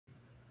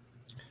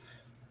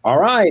All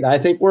right, I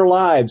think we're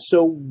live.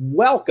 So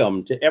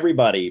welcome to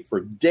everybody for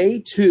day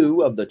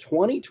 2 of the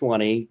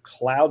 2020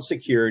 Cloud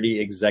Security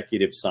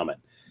Executive Summit.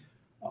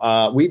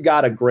 We've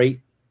got a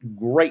great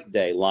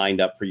day lined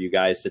up for you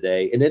guys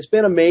today, and it's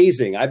been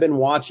amazing. I've been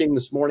watching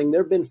this morning.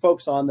 There have been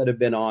folks on that have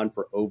been on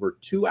for over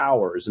 2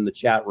 hours in the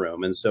chat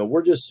room, and so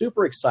we're just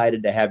super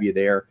excited to have you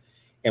there,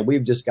 and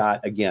we've just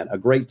got, again, a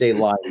great day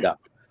lined up.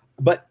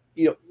 But,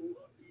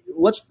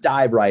 let's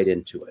dive right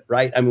into it,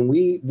 right? I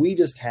mean, we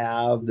just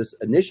have this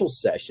initial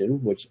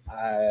session, which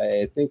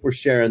I think we're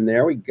sharing.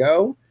 There we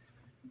go.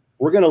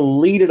 We're going to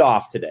lead it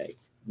off today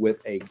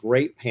with a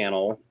great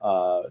panel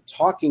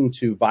talking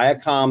to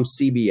Viacom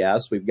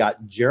CBS. We've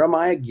got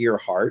Jeremiah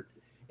Gearhart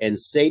and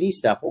Sadie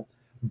Steffel,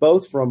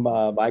 both from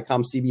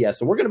Viacom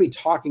CBS. And we're going to be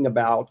talking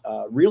about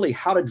really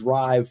how to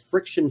drive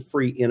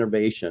friction-free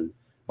innovation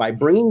by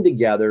bringing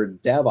together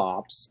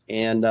DevOps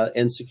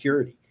and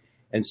security.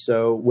 And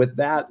so with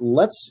that,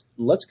 let's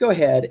go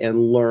ahead and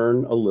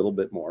learn a little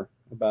bit more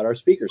about our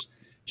speakers.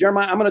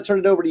 Jeremiah, I'm going to turn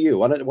it over to you.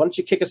 Why don't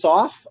you kick us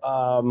off?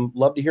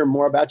 Love to hear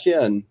more about you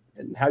and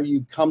how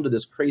you come to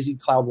this crazy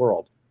cloud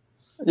world.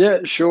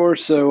 Yeah, sure.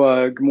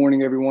 So good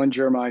morning, everyone.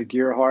 Jeremiah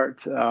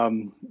Gearhart.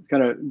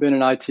 Kind of been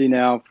in IT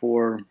now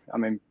for, I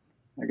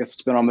guess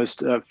it's been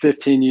almost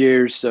 15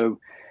 years. So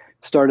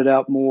started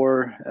out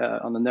more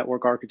on the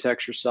network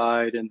architecture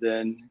side, and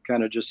then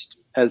kind of just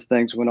as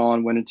things went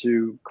on, went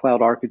into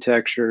cloud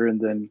architecture and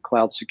then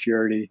cloud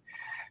security.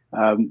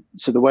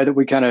 So the way that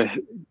we kind of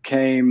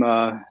came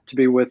to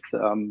be with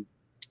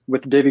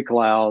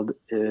DivvyCloud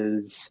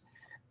is,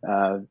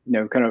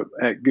 kind of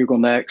at Google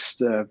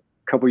Next a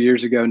couple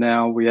years ago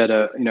now, we had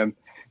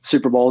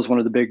Super Bowl is one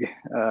of the big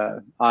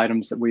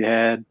items that we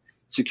had.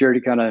 Security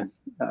kind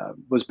of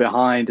was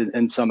behind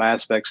in some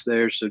aspects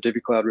there. So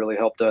DivvyCloud really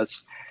helped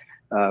us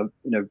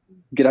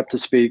get up to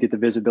speed, get the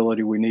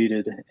visibility we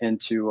needed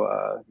into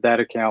that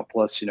account,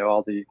 plus,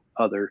 all the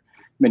other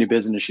many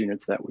business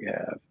units that we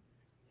have.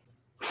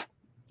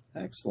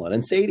 Excellent.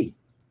 And Sadie,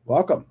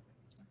 welcome.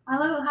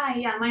 Hello. Hi.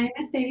 Yeah, my name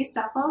is Sadie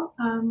Steffel.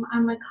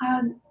 I'm a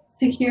cloud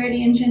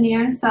security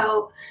engineer.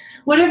 So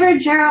whatever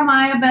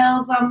Jeremiah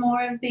builds, I'm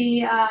more of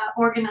the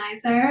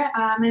organizer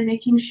and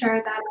making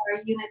sure that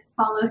our units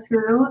follow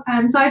through.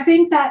 So I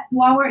think that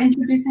while we're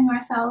introducing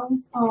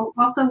ourselves, I'll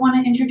also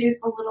want to introduce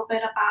a little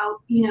bit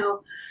about,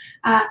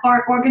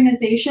 our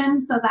organization.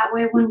 So that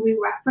way, when we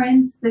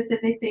reference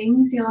specific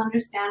things, you'll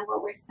understand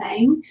what we're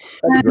saying.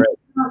 That's great.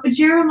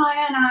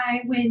 Jeremiah and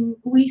I, when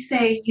we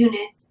say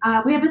units,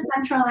 we have a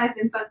centralized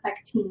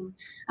InfoSec team,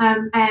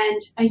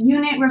 and a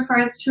unit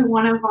refers to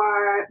one of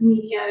our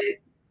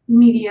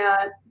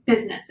media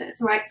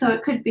businesses, right? So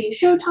it could be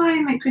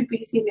Showtime, it could be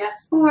CBS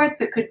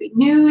Sports, it could be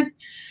news.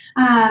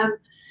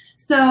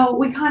 So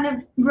we kind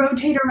of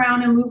rotate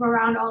around and move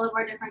around all of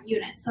our different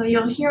units. So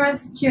you'll hear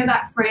us hear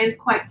that phrase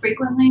quite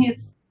frequently.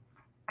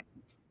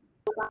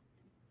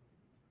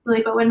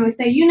 But when we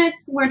say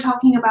units, we're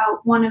talking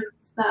about one of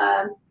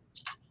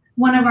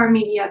our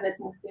media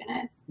business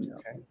units.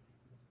 Okay.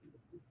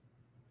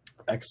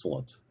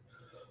 Excellent.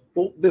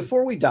 Well,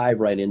 before we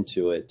dive right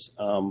into it,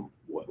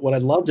 what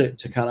I'd love to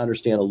kind of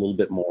understand a little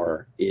bit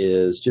more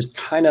is just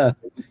kind of,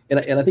 and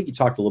I think you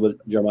talked a little bit,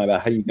 Jeremiah,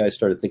 about how you guys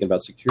started thinking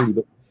about security,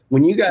 but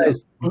when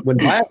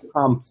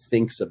Viacom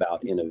thinks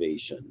about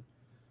innovation,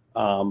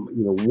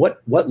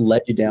 what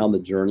led you down the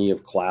journey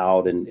of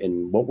cloud,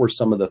 and what were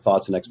some of the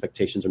thoughts and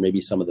expectations, or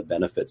maybe some of the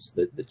benefits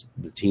that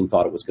the team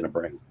thought it was going to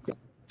bring?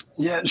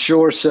 Yeah,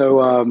 sure.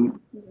 So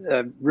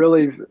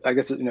really, I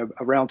guess,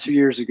 around 2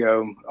 years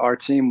ago, our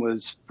team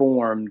was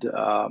formed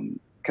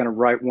kind of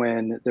right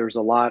when there was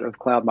a lot of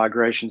cloud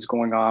migrations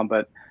going on,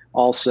 but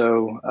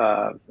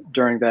also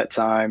during that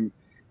time,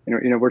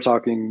 we're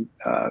talking,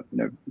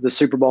 the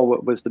Super Bowl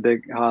was the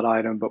big hot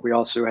item, but we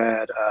also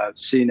had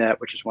CNET,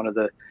 which is one of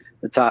the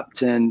top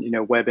 10,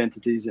 web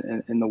entities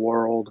in the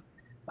world.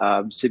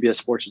 CBS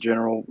Sports in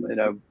general,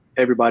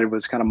 everybody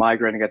was kind of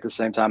migrating at the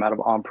same time out of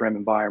on-prem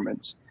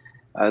environments.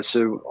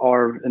 So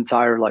our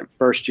entire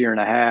first year and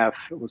a half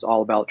was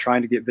all about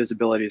trying to get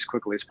visibility as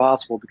quickly as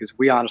possible, because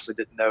we honestly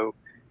didn't know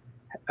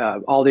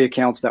all the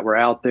accounts that were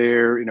out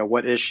there,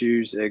 what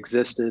issues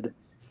existed,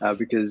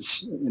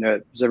 because,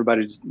 as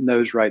everybody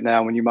knows right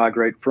now, when you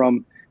migrate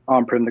from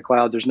on-prem to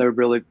cloud, there's no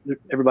really,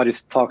 everybody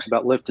talks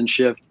about lift and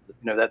shift.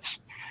 That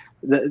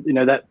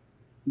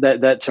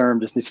term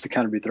just needs to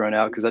kind of be thrown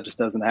out, because that just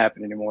doesn't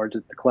happen anymore.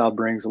 The cloud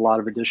brings a lot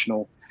of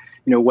additional,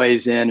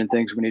 ways in and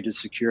things we need to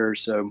secure.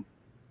 So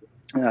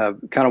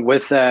kind of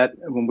with that,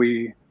 when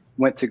we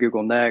went to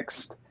Google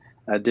Next,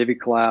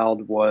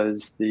 DivvyCloud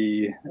was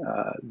the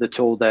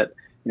tool that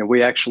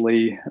we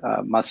actually,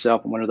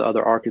 myself and one of the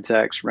other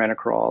architects, ran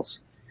across,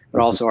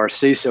 but also our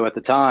CISO at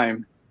the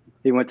time.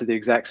 He went to the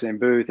exact same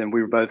booth, and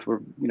we were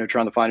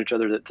trying to find each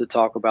other to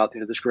talk about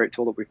this great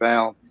tool that we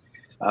found.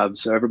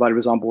 So everybody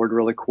was on board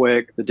really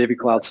quick. The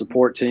DivvyCloud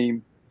support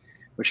team,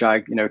 which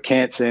I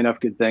can't say enough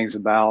good things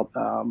about,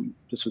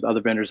 just with other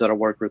vendors that I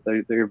work with,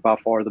 they're by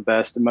far the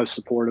best and most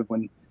supportive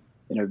when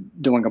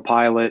doing a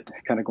pilot,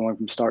 kind of going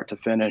from start to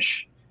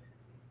finish.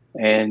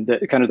 And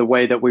kind of the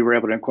way that we were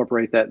able to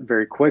incorporate that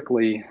very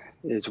quickly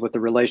is with the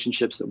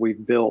relationships that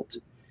we've built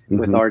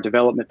with our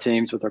development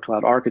teams, with our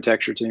cloud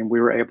architecture team. We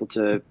were able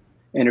to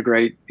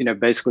integrate,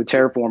 basically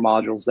Terraform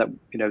modules that,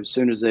 as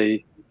soon as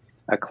a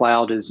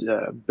cloud is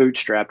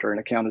bootstrapped or an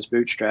account is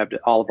bootstrapped,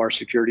 all of our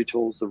security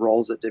tools, the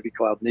roles that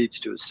DivvyCloud needs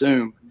to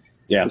assume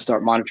to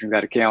start monitoring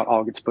that account,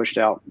 all gets pushed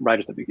out right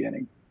at the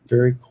beginning.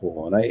 Very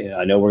cool. And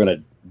I know we're going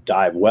to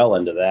dive well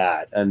into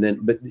that. And then,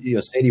 but,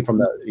 Sadie, from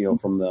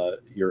the,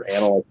 your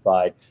analyst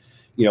side,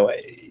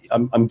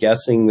 I'm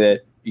guessing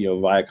that,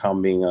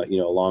 Viacom being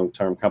a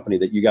long-term company,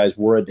 that you guys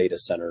were a data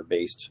center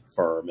based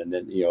firm. And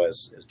then,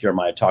 as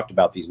Jeremiah talked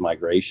about these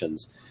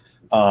migrations,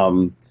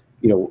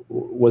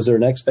 was there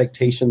an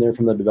expectation there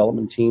from the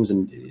development teams?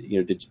 And,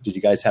 did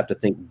you guys have to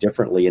think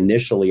differently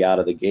initially out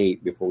of the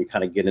gate before we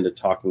kind of get into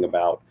talking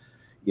about,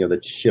 the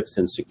shifts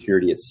in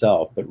security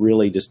itself, but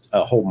really just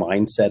a whole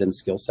mindset and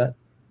skill set?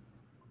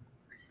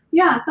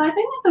 Yeah, so I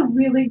think that's a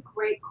really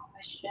great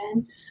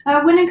question.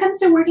 When it comes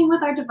to working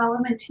with our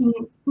development teams,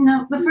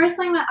 the first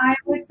thing that I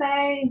would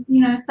say,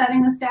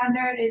 setting the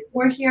standard is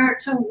we're here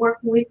to work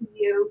with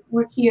you.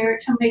 We're here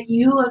to make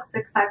you look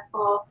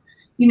successful.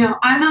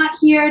 I'm not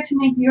here to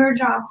make your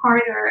job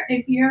harder.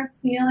 If you're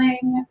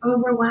feeling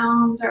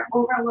overwhelmed or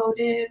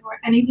overloaded or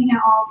anything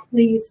at all,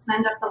 please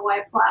send up the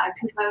white flag,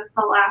 because that's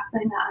the last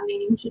thing that I'm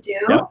needing to do.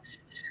 Yep.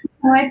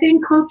 So I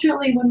think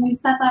culturally, when we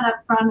set that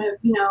up front of,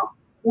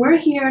 we're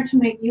here to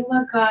make you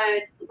look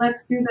good,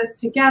 let's do this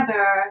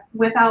together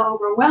without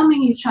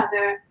overwhelming each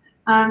other,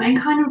 and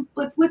kind of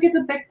let's look at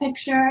the big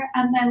picture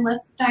and then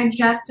let's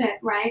digest it,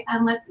 right?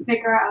 And let's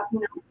figure out,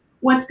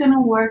 what's going to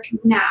work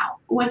now,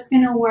 what's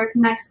going to work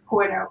next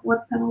quarter,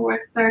 what's going to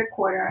work third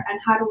quarter, and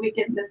how do we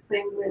get this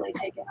thing really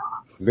taken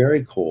off?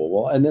 Very cool.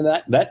 Well, and then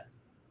that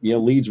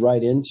leads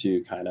right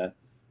into kind of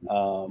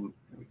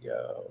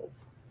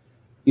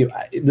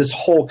this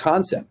whole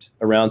concept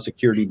around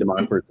security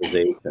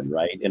democratization,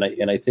 right?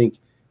 And I think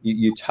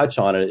you touch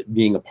on it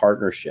being a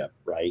partnership,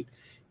 right?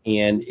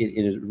 And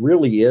it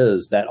really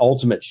is that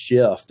ultimate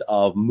shift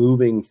of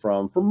moving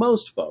from, for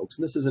most folks,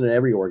 and this isn't in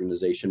every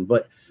organization,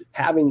 but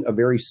having a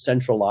very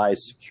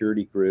centralized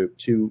security group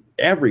to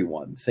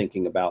everyone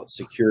thinking about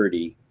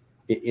security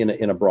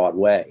in a broad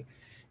way.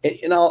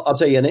 And I'll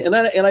tell you, and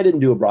I didn't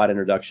do a broad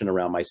introduction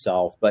around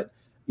myself, but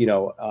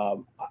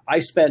I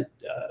spent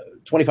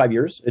 25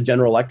 years at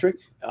General Electric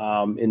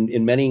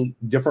in many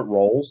different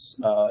roles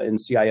in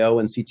CIO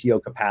and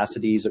CTO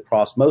capacities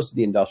across most of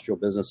the industrial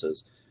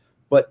businesses.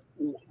 But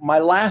my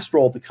last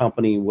role at the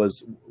company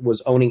was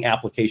owning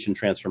application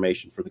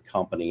transformation for the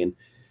company. And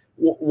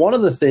one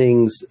of the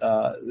things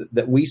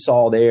that we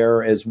saw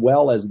there, as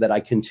well as that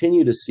I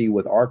continue to see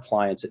with our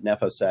clients at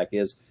Nefosec,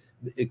 is,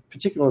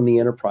 particularly in the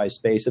enterprise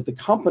space, if the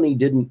company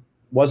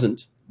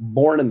wasn't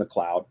born in the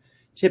cloud,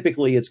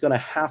 typically it's going to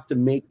have to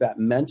make that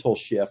mental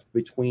shift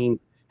between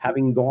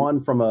having gone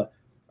from a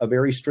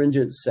very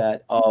stringent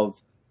set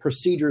of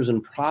procedures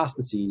and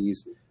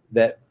processes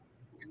that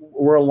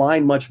were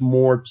aligned much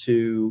more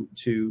to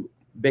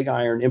big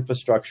iron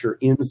infrastructure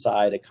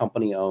inside a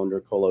company-owned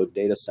or co-located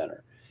data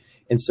center.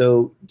 And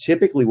so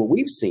typically what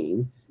we've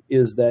seen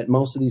is that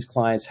most of these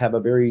clients have a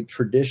very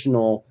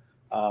traditional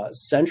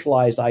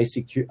centralized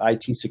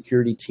IT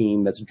security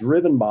team that's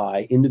driven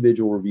by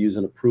individual reviews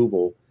and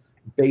approval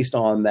based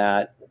on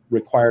that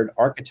required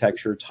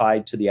architecture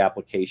tied to the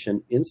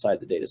application inside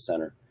the data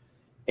center.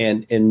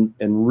 And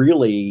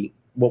really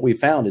what we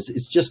found is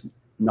it's just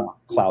not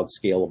cloud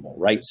scalable,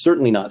 right?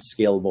 Certainly not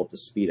scalable at the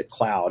speed of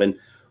cloud. And,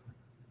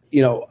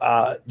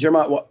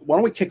 Jeremiah, why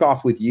don't we kick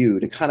off with you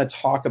to kind of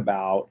talk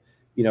about,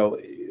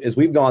 as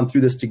we've gone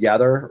through this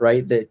together,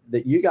 right, that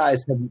you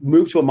guys have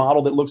moved to a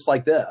model that looks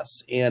like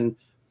this. And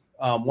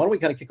why don't we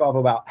kind of kick off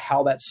about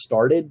how that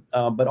started,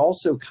 but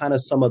also kind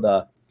of some of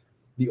the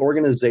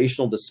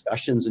organizational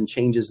discussions and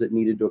changes that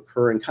needed to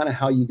occur and kind of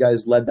how you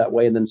guys led that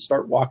way, and then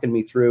start walking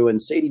me through. And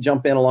Sadie,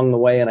 jump in along the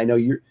way. And I know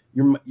you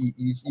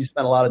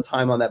spent a lot of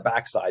time on that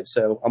backside,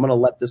 so I'm going to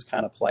let this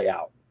kind of play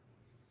out.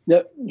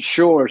 Yeah,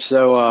 sure.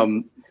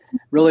 So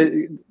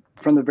really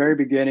from the very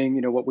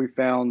beginning, what we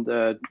found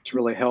to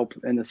really help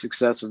in the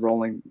success of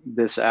rolling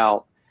this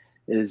out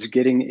is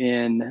getting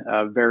in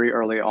very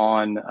early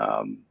on,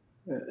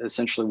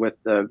 essentially with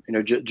the,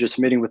 just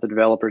meeting with the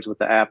developers, with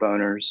the app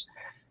owners.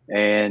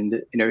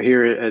 And,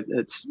 here at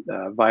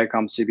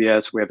Viacom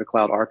CBS, we have a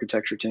cloud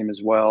architecture team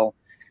as well,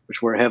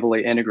 which we're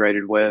heavily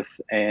integrated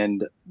with.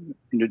 And,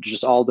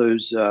 just all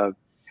those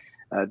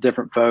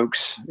different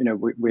folks,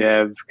 we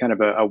have kind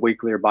of a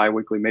weekly or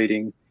biweekly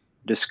meeting,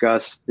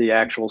 discuss the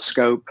actual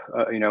scope,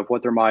 of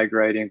what they're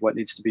migrating, what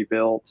needs to be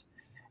built.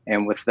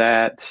 And with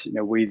that,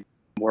 we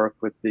work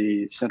with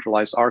the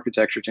centralized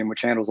architecture team,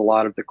 which handles a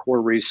lot of the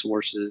core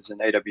resources in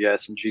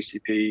AWS and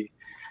GCP.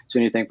 So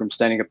anything from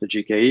standing up the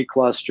GKE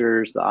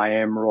clusters, the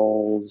IAM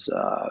roles,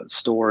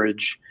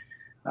 storage,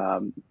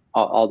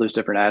 all those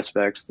different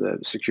aspects, the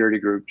security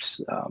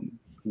groups.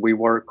 We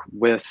work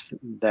with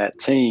that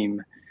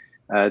team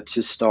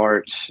to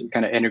start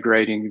kind of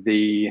integrating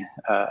the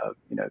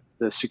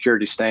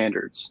security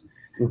standards.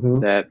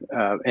 that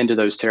into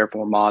those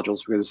Terraform modules,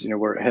 because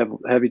we're a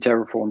heavy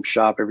Terraform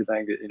shop.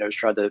 Everything is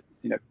tried to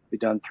be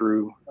done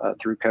through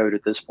code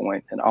at this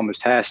point, and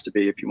almost has to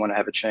be if you want to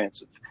have a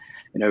chance of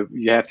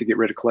you have to get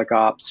rid of click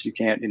ops. You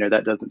can't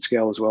that doesn't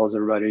scale as well as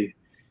everybody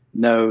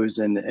knows,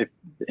 and if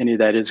any of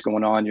that is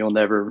going on, you'll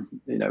never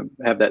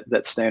have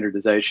that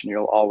standardization.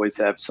 You'll always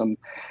have some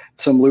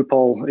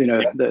loophole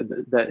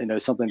that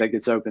something that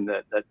gets open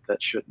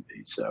that shouldn't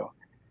be. So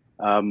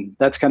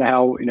that's kind of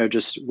how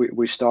just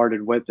we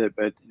started with it.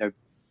 But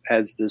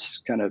as this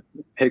kind of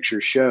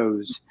picture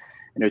shows,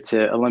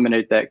 to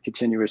eliminate that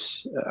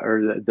continuous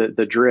or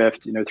the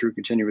drift through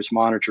continuous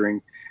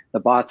monitoring, the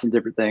bots and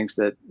different things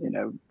that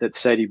that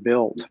Sadie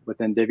built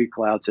within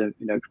DivvyCloud to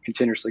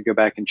continuously go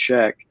back and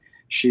check.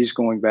 She's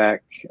going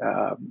back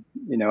on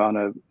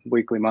a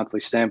weekly, monthly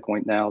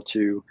standpoint now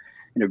to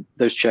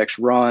those checks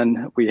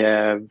run. We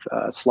have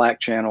Slack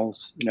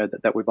channels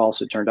that we've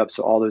also turned up,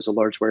 so all those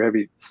alerts. We're a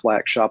heavy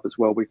Slack shop as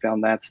well. We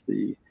found that's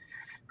the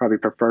probably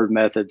preferred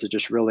method to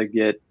just really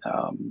get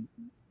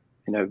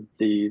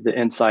the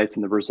insights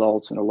and the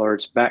results and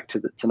alerts back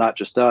to not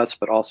just us,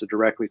 but also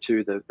directly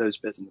to those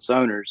business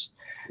owners.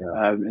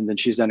 Yeah. And then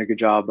she's done a good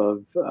job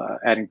of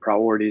adding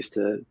priorities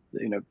to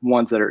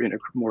ones that are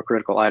more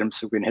critical items,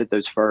 so we can hit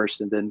those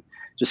first, and then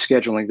just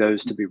scheduling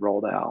those to be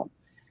rolled out.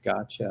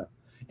 Gotcha.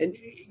 And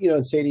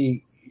and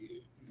Sadie,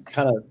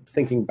 kind of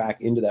thinking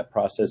back into that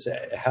process,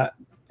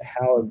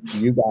 how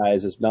you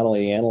guys, as not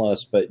only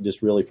analysts but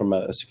just really from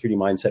a security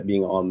mindset,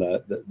 being on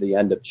the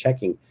end of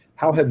checking,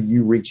 how have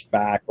you reached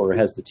back, or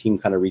has the team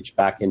kind of reached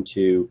back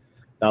into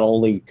not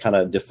only kind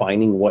of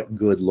defining what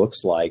good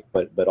looks like,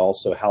 but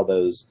also how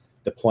those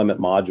deployment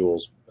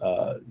modules,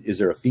 is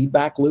there a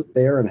feedback loop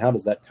there, and how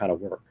does that kind of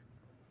work?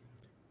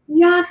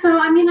 Yeah, so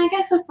I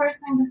guess the first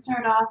thing to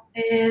start off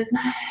is,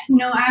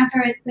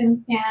 after it's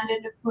been scanned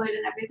and deployed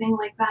and everything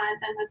like that,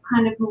 then it's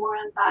kind of more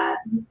on that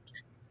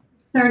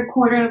third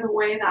quarter of the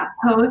way, that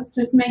post,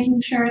 just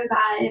making sure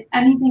that if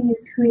anything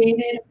is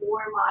created or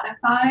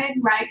modified,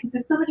 right? Because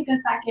if somebody goes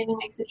back in and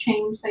makes a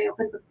change, say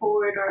opens a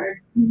port or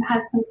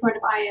has some sort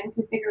of IAM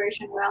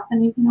configuration, we also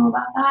need to know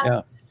about that.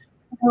 Yeah.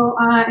 So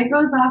it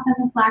goes off in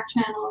the Slack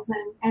channels,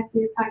 and as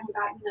we was talking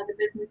about, the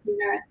business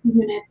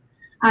units,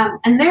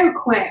 and they're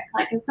quick.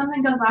 Like if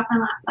something goes off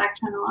on that Slack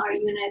channel, our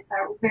units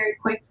are very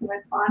quick to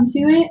respond to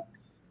it.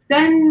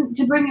 Then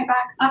to bring it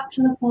back up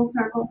to the full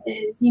circle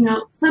is,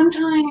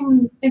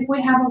 sometimes if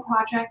we have a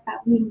project that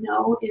we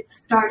know is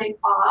starting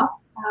off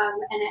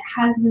and it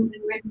hasn't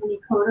been written any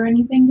code or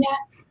anything yet,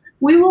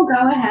 we will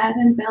go ahead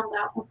and build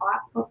out the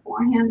bots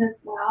beforehand as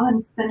well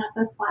and spin up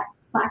the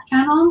Slack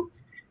channel.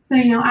 So,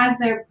 as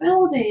they're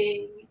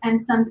building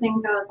and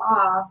something goes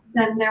off,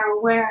 then they're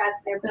aware as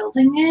they're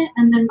building it.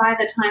 And then by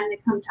the time they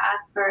come to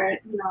us for,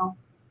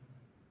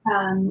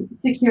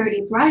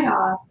 security's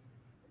write-off,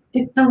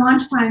 the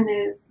launch time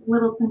is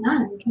little to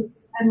none, because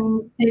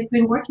they've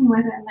been working with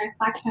it in their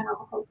Slack channel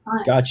the whole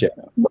time. Gotcha.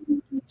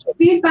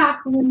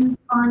 Feedback loop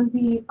on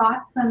the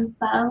bots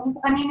themselves,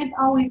 it's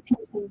always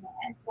continuous,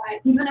 right?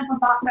 Even if a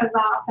bot goes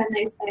off and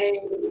they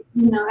say,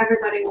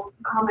 everybody will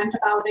comment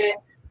about it,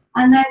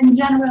 and then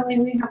generally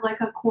we have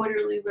like a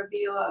quarterly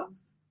review of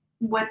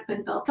what's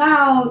been built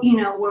out,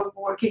 we're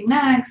working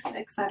next,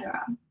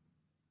 etc.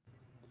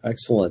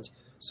 Excellent.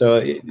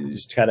 So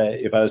just kind of,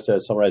 if I was to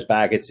summarize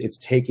back, it's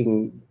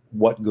taking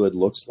what good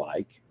looks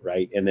like,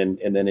 right? And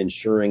then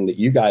ensuring that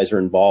you guys are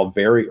involved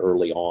very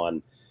early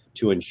on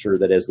to ensure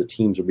that as the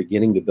teams are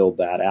beginning to build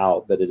that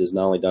out, that it is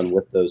not only done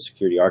with those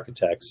security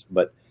architects,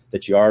 but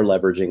that you are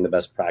leveraging the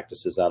best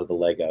practices out of the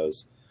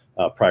Legos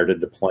prior to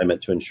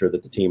deployment to ensure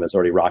that the team is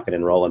already rocking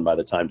and rolling by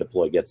the time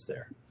deploy gets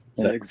there.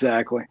 Yeah,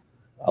 exactly.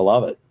 I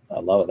love it.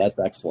 That's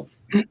excellent.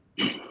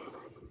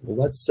 Well,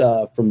 let's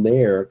from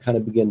there kind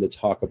of begin to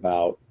talk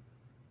about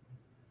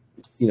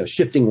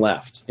shifting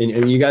left,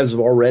 and you guys have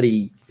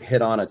already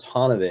hit on a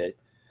ton of it,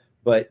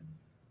 but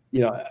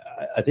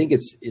I think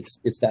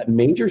it's that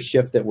major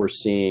shift that we're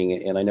seeing,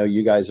 and I know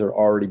you guys are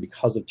already,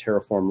 because of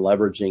Terraform,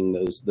 leveraging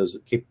those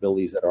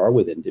capabilities that are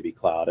within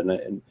DivvyCloud,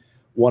 and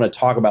want to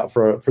talk about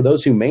for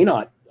those who may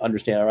not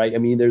understand, right?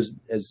 There's,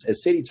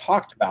 as Sadie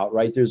talked about,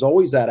 right? There's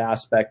always that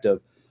aspect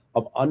of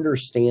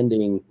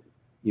understanding,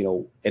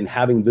 and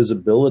having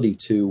visibility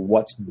to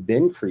what's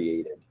been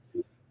created.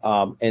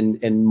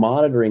 And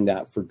monitoring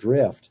that for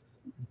drift.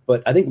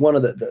 But I think one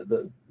of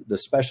the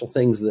special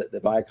things that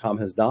Viacom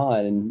has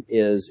done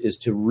is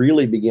to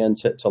really begin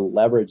to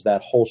leverage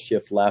that whole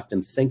shift left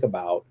and think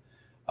about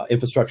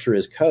infrastructure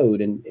as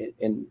code.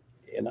 And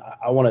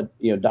I want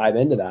to dive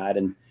into that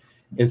and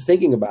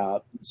thinking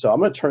about. So I'm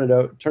going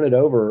to turn it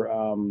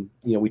over.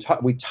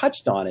 We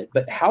touched on it,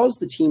 but how has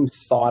the team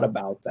thought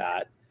about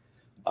that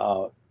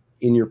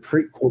in your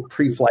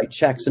pre-flight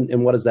checks,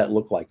 and what does that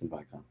look like in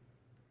Viacom?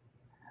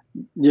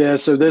 Yeah,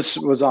 so this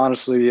was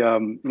honestly,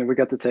 we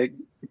got to take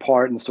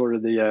part in sort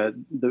of the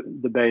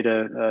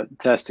beta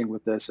testing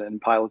with this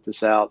and pilot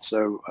this out.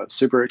 So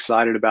super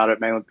excited about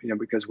it, mainly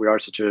because we are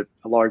such a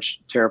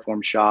large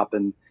Terraform shop,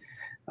 and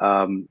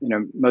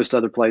Most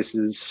other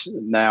places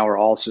now are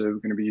also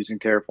going to be using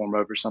Terraform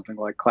over something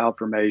like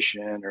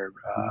CloudFormation or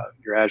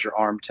your Azure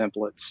ARM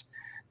templates,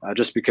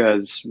 just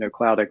because,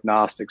 cloud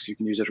agnostics, you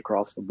can use it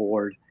across the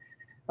board.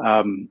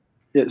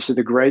 So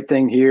the great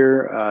thing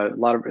here,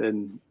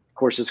 and of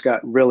course, this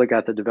really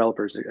got the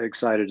developers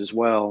excited as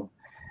well,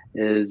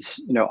 is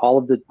all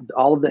of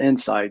the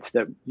insights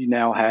that you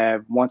now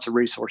have once a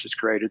resource is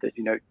created. That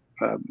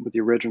with the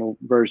original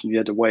version, you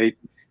had to wait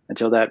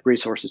until that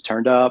resource is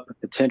turned up.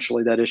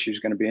 Potentially, that issue is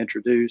going to be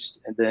introduced,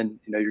 and then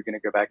you're going to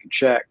go back and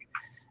check.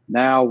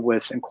 Now,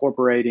 with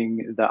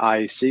incorporating the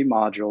IAC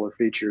module or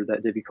feature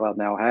that DivvyCloud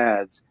now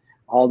has,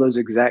 all those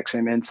exact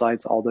same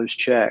insights, all those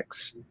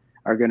checks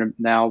are going to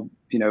now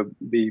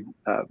be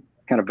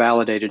kind of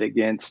validated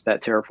against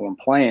that Terraform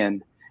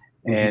plan.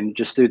 And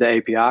just through the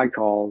API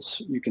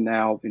calls, you can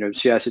now,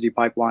 CI/CD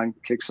pipeline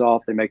kicks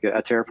off. They make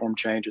a Terraform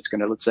change. It's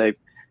going to, let's say,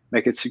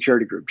 make a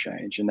security group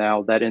change. And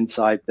now that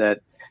insight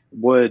that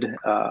would,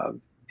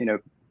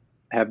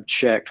 have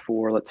checked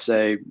for, let's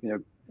say,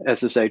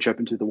 SSH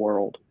open to the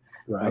world,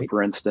 right,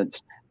 for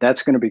instance,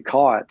 that's going to be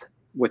caught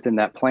within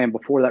that plan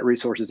before that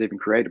resource is even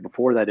created,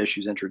 before that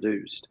issue is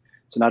introduced.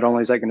 So not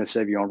only is that going to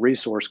save you on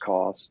resource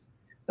cost,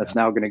 that's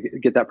now going to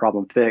get that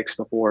problem fixed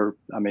before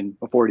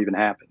it even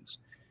happens.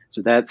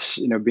 So that's,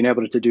 being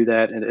able to do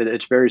that. And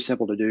it's very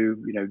simple to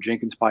do,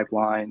 Jenkins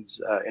pipelines,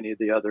 any of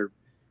the other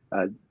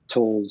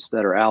tools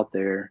that are out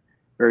there,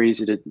 very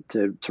easy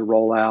to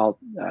roll out.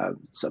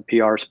 So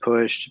PRs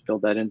pushed,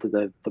 build that into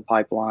the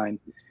pipeline.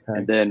 Okay.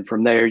 And then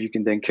from there, you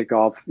can then kick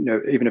off,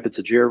 even if it's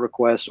a Jira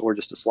request or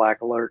just a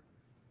Slack alert.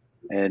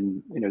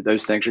 And,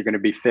 those things are going to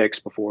be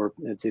fixed before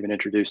it's even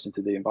introduced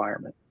into the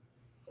environment.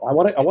 I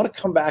want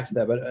to come back to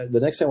that, but the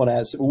next thing I want to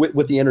ask,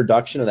 with the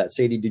introduction of that,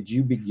 Sadie, did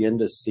you begin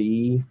to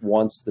see,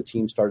 once the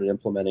team started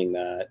implementing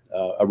that,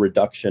 a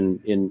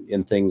reduction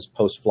in things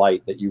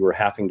post-flight that you were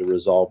having to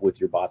resolve with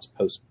your bots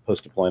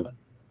post-deployment?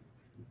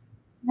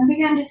 I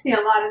began to see a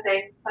lot of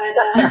things, but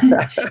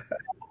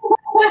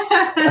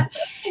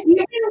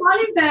even one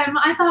of them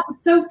I thought was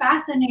so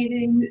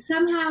fascinating.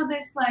 Somehow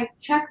this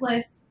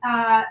checklist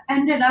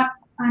ended up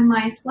on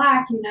my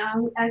Slack,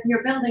 as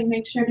you're building,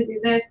 make sure to do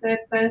this, this,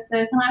 this,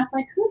 this. And I was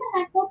like, who the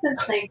heck built this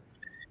thing?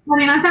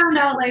 I found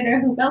out later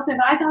who built it,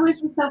 but I thought it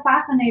was just so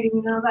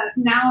fascinating, that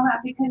now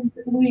that because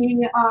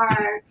we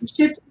are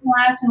shifting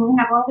left and we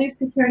have all these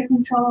security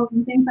controls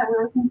and things that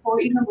we're looking for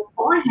even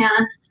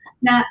beforehand,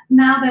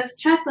 now this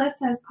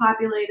checklist has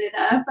populated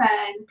up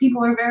and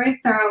people are very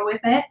thorough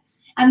with it.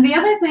 And the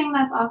other thing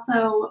that's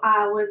also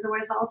was a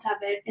result of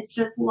it, it's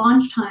just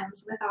launch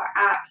times with our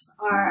apps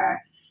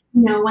are,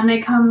 when they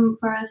come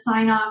for a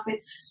sign off,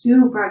 it's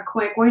super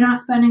quick. We're not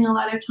spending a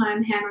lot of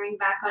time hammering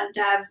back on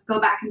devs, go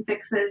back and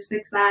fix this,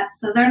 fix that.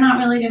 So they're not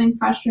really getting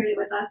frustrated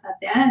with us at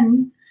the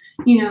end.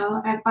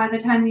 And by the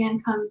time the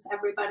end comes,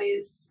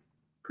 everybody's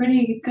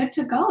pretty good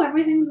to go.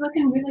 Everything's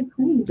looking really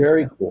clean.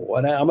 Very cool.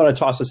 And I'm going to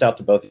toss this out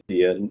to both of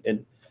you.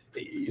 And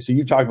so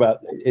you talk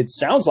about, it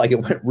sounds like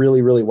it went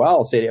really, really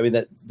well.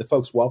 That the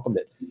folks welcomed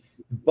it.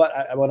 But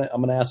I'm going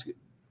to ask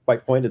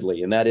quite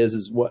pointedly, and that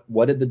is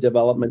what did the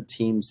development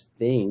teams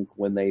think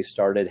when they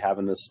started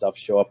having this stuff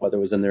show up, whether it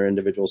was in their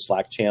individual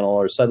Slack channel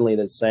or suddenly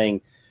that's saying,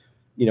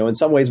 in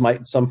some ways,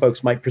 some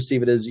folks might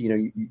perceive it as,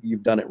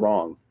 you've done it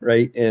wrong,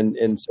 right?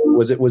 And so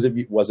was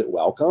it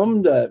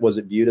welcomed? Was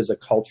it viewed as a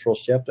cultural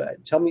shift?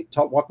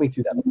 Walk me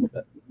through that a little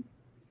bit.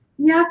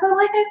 Yeah, so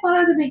like I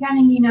said at the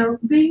beginning,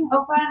 being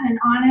open and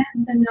honest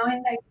and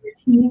knowing that you're a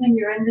team and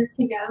you're in this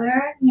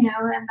together, and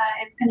that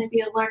it's going to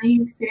be a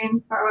learning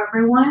experience for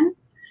everyone.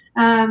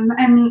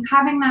 And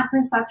having that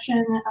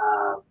perception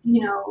of,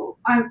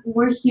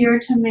 we're here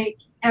to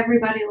make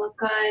everybody look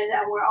good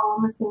and we're all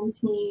on the same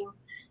team,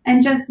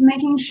 and just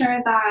making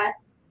sure that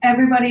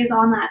everybody's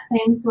on that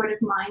same sort of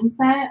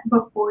mindset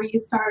before you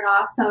start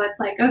off. So it's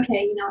like,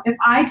 okay, if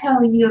I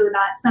tell you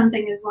that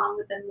something is wrong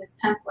within this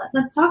template,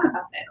 let's talk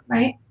about it,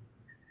 right?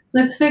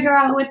 Let's figure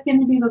out what's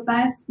going to be the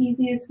best,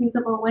 easiest,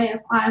 feasible way.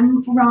 If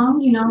I'm wrong,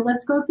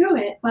 let's go through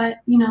it. But,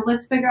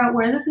 let's figure out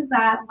where this is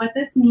at, what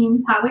this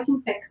means, how we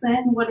can fix it,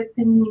 and what it's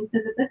going to mean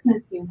to the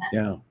business unit.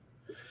 Yeah.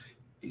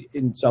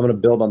 And so I'm going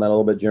to build on that a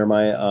little bit,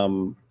 Jeremiah.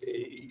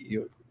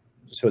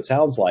 So it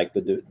sounds like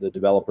the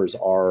developers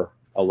are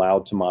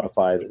allowed to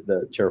modify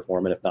the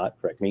Terraform, and if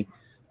not, correct me.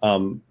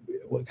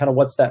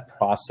 What's that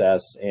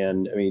process?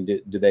 And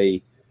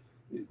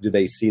do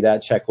they see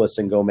that checklist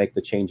and go make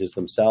the changes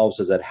themselves?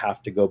 Does that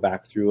have to go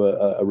back through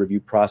a review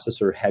process,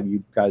 or have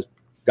you guys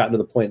gotten to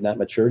the point in that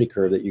maturity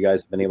curve that you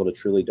guys have been able to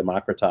truly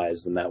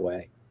democratize in that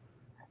way?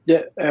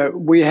 Yeah,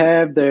 we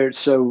have there.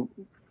 So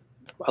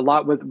a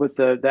lot with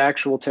the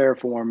actual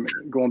Terraform,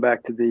 going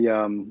back to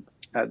the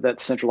that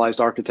centralized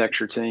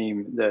architecture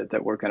team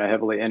that we're kind of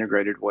heavily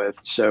integrated with.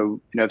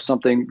 So, if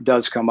something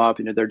does come up,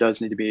 there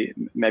does need to be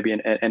maybe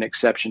an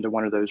exception to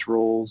one of those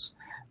rules.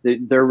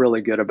 They're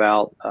really good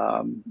about,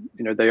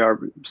 they are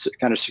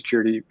kind of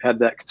had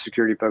that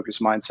security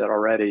focused mindset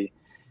already.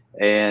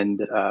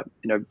 And,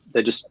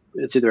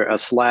 it's either a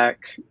Slack,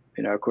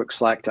 a quick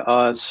Slack to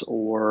us,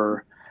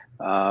 or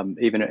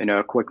even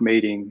a quick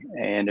meeting.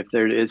 And if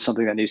there is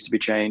something that needs to be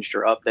changed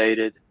or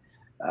updated,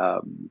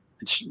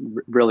 it's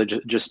really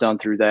just done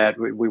through that.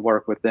 We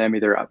work with them,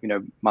 either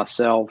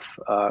myself,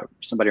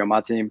 somebody on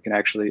my team can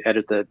actually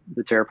edit the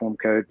Terraform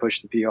code,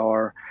 push the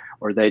PR,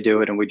 or they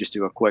do it, and we just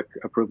do a quick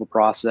approval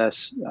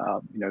process.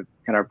 Kind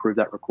of approve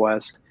that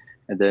request,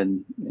 and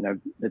then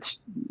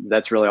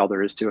that's really all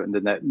there is to it. And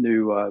then that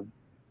new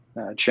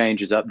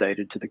change is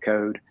updated to the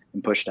code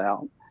and pushed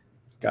out.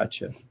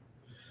 Gotcha.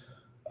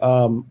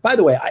 By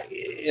the way,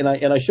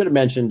 I should have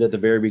mentioned at the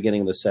very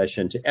beginning of the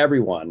session to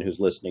everyone who's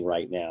listening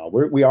right now,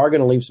 we are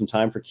going to leave some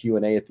time for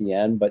Q&A at the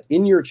end, but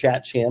in your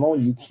chat channel,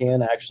 you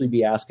can actually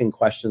be asking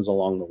questions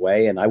along the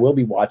way, and I will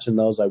be watching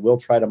those. I will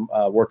try to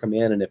work them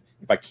in, and if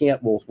I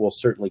can't, we'll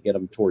certainly get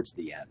them towards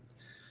the end.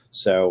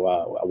 So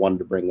I wanted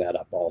to bring that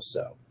up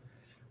also.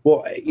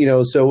 Well,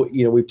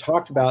 we've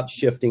talked about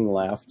shifting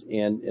left,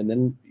 and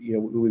then,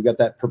 we've got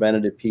that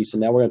preventative piece,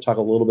 and now we're going to talk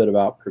a little bit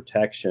about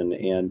protection.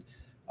 And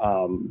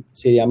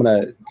Sadie, I'm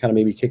going to kind of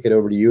maybe kick it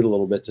over to you a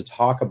little bit to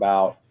talk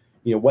about,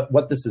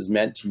 what this has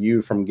meant to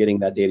you from getting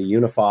that data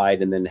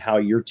unified, and then how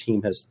your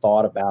team has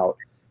thought about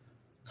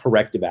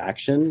corrective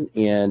action.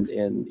 And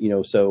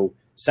so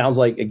sounds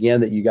like,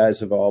 again, that you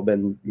guys have all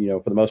been,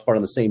 for the most part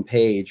on the same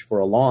page for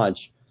a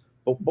launch,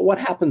 but what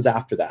happens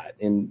after that?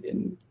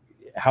 And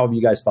how have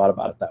you guys thought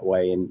about it that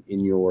way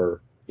in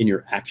your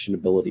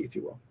actionability, if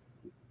you will?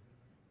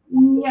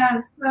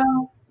 Yeah,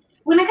 so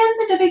when it comes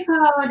to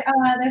DivvyCloud,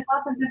 there's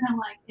lots of different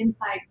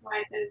insights,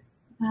 right?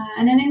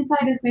 And an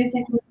insight is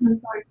basically some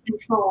sort of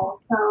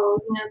control. So,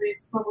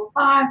 there's level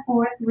 5,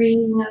 4,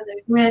 3,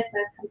 there's risk,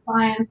 there's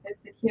compliance, there's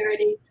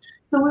security.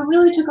 So we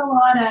really took a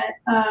lot of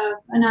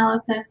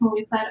analysis when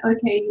we said,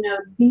 okay,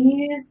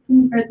 these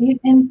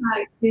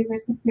insights, these are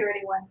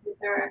security ones, these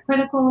are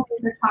critical,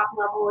 these are top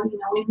level,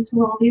 we need to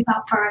roll these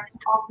out first,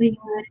 all the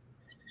units.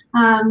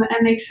 And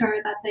make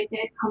sure that they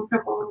get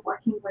comfortable in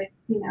working with,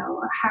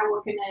 how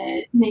we're going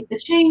to make the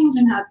change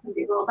and how it's going to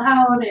be rolled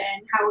out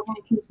and how we're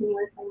going to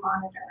continuously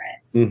monitor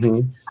it.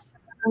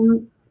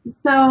 Mm-hmm.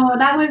 So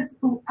that was,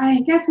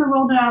 I guess we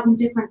rolled it out in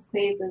different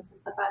phases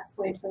is the best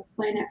way to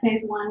explain it.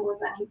 Phase 1 was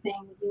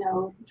anything,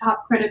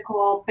 top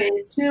critical.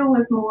 Phase 2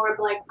 was more of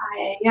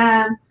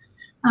IAM.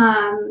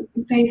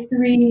 Phase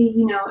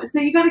 3, so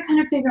you got to kind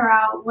of figure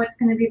out what's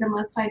going to be the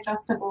most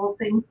digestible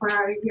thing for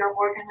your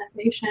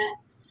organization.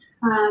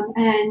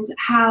 And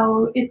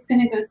how it's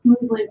going to go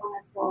smoothly when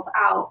it's rolled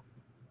out.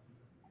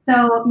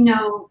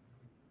 So,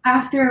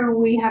 after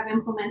we have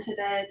implemented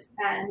it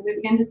and we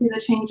begin to see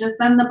the changes,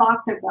 then the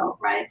bots are built,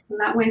 right? So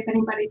that way, if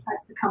anybody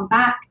tries to come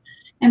back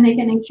and make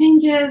any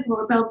changes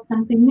or build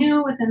something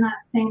new within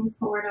that same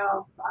sort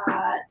of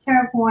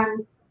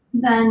Terraform,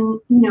 then,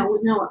 we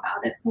know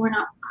about it. So we're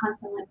not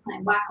constantly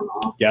playing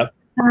whack-a-mole. Yep.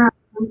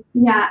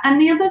 Yeah,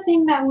 and the other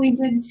thing that we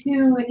did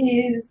too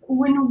is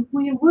when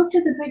we looked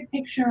at the big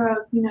picture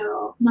of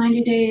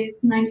 90 days,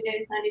 90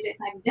 days, 90 days,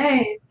 90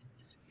 days,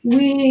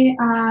 we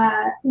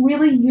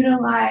really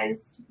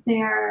utilized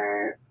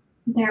their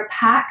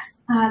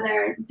packs,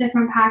 their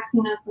different packs.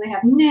 So they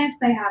have NIST,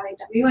 they have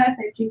AWS,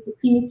 they have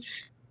GCP.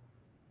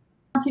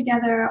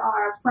 Together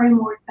our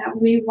framework that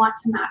we want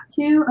to map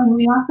to, and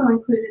we also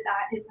included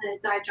that in the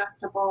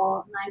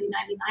digestible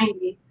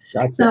 90-90-90.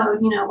 Gotcha. So,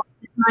 by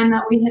the time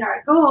that we hit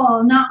our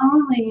goal, not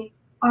only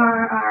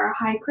are our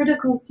high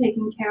criticals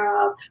taken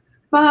care of,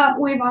 but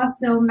we've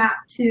also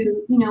mapped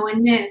to, a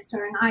NIST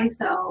or an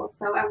ISO.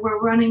 So we're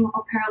running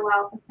all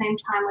parallel at the same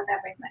time with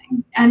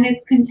everything. And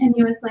it's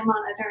continuously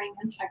monitoring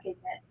and checking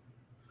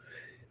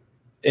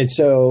it. And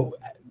so,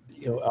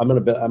 I'm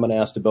going to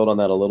ask to build on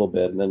that a little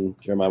bit, and then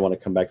Jeremiah, I want to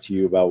come back to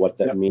you about what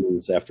that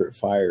means after it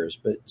fires.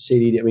 But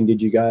Sadie,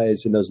 did you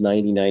guys in those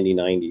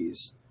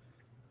 90-90-90s,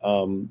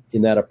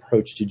 in that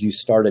approach, did you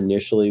start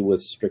initially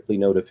with strictly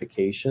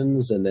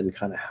notifications, and then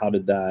kind of how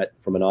did that,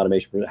 from an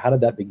automation, how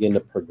did that begin to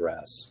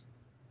progress?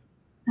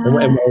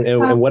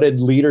 And what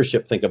did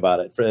leadership think about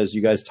it? As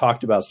you guys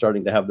talked about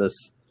starting to have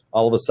this,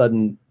 all of a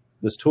sudden,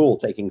 this tool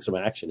taking some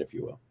action, if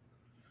you will.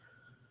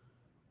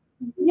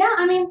 Yeah,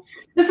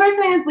 the first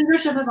thing is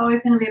leadership is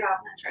always going to be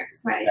about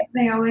metrics, right?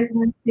 They always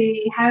want to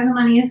see how the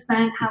money is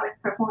spent, how it's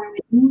performing.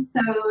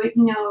 So,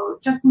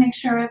 just to make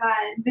sure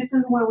that this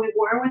is where we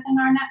were within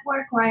our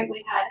network, right?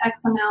 We had X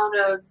amount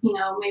of,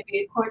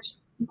 maybe port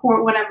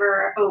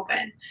whatever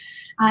open.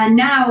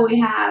 Now we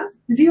have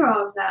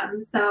 0 of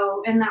them.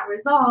 So in that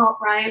result,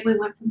 right, we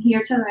went from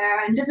here to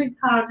there, and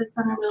DivvyCloud has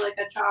done a really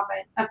good job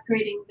at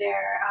upgrading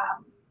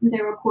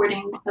their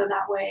reporting, so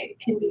that way it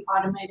can be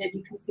automated.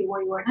 You can see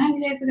where you were 90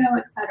 days ago,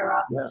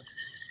 etc. Yeah.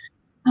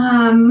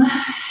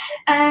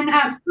 And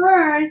at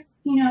first,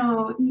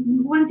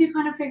 once you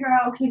kind of figure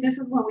out, okay, this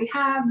is what we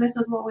have, this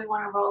is what we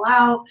want to roll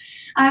out,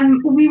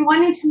 we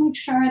wanted to make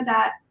sure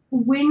that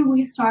when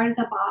we started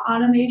the bot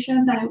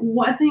automation, that it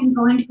wasn't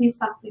going to be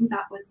something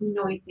that was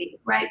noisy,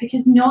 right?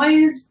 Because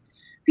noise,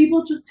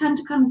 people just tend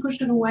to kind of push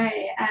it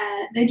away,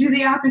 and they do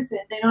the opposite.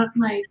 They don't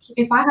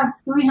if I have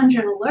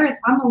 300 alerts,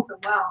 I'm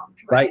overwhelmed,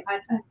 right?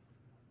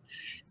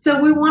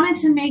 So we wanted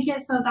to make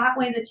it so that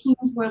way the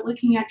teams were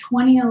looking at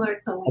 20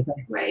 alerts a week,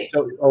 right?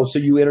 So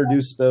you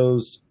introduced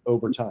those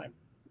over time.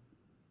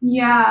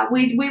 Yeah,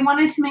 we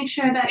wanted to make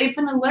sure that if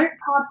an alert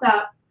popped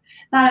up,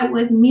 that it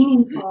was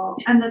meaningful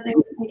and that they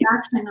would take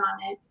action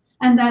on it,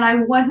 and that I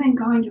wasn't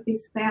going to be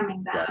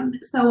spamming them.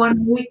 So on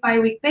a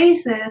week-by-week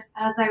basis,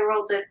 as I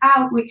rolled it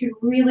out, we could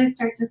really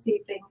start to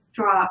see things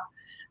drop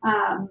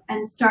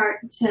and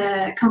start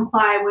to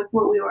comply with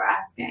what we were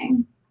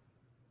asking.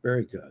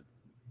 Very good.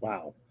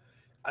 Wow.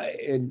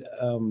 And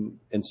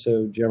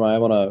so, Jeremiah, I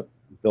want to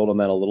build on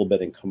that a little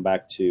bit and come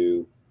back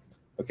to,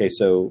 okay,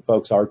 so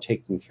folks are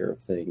taking care of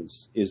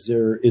things. Is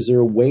there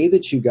a way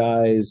that you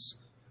guys,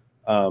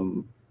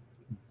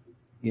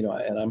 you know,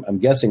 and I'm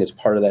guessing it's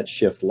part of that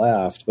shift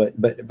left,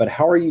 but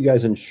how are you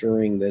guys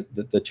ensuring that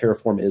the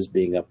Terraform is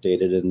being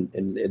updated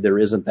and there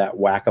isn't that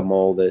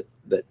whack-a-mole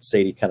that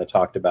Sadie kind of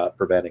talked about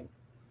preventing?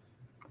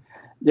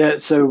 Yeah,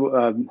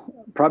 so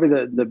probably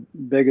the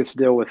biggest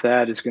deal with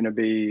that is going to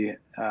be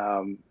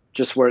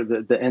just where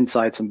the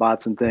insights and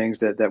bots and things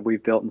that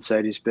we've built and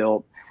Sadie's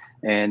built.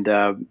 And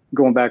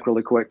going back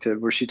really quick to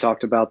where she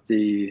talked about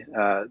the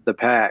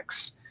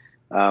packs.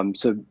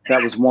 So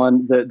that was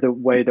one, the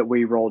way that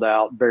we rolled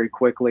out very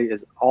quickly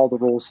is all the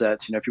rule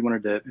sets. You know,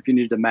 if you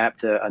needed to map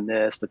to a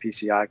NIST, a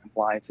PCI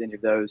compliance, any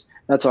of those,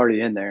 that's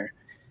already in there.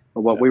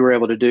 But what we were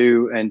able to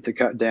do and to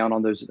cut down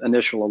on those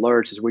initial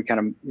alerts is we kind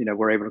of, you know,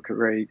 we're able to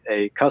create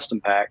a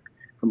custom pack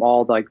from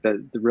all like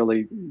the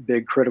really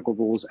big critical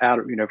rules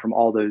out, you know, from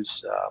all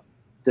those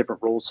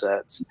different rule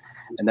sets.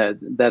 And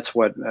that's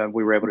what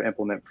we were able to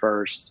implement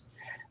first.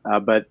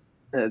 But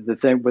the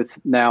thing with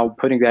now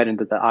putting that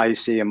into the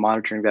IEC and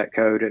monitoring that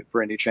code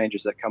for any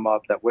changes that come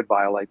up that would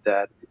violate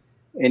that,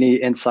 any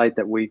insight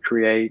that we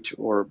create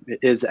or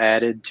is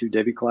added to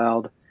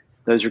DivvyCloud,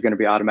 those are going to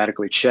be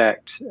automatically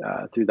checked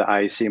through the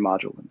IEC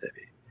module in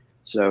Divi.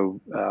 So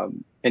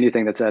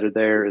anything that's added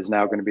there is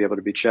now going to be able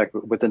to be checked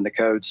within the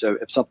code. So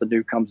if something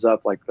new comes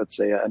up, like let's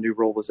say a new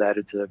rule was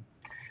added to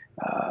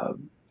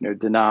you know,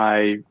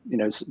 deny, you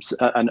know,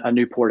 a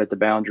new port at the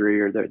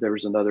boundary, or there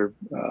was another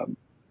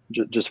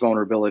just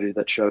vulnerability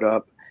that showed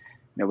up,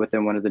 you know,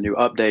 within one of the new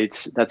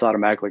updates, that's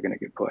automatically going to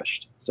get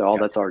pushed. So all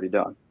that's already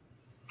done.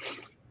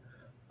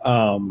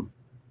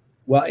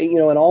 Well, you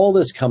know, and all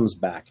this comes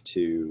back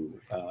to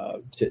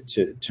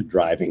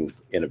driving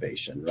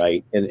innovation,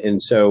 right?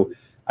 And so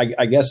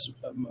I guess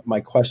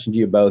my question to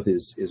you both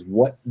is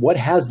what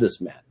has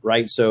this meant,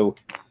 right? So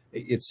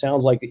it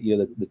sounds like, you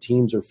know, the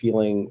teams are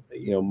feeling,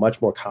 you know,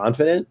 much more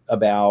confident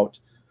about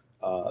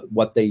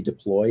what they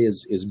deploy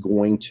is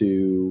going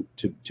to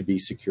be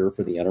secure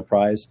for the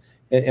enterprise.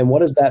 And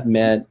what has that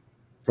meant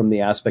from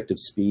the aspect of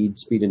speed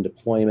in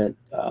deployment,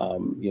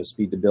 you know,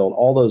 speed to build,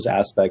 all those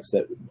aspects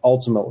that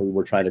ultimately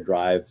we're trying to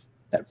drive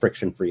that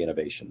friction-free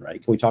innovation,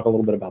 right? Can we talk a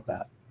little bit about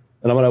that?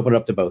 And I'm going to open it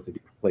up to both of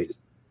you, please.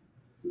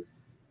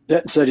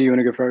 Yeah, so do you want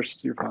to go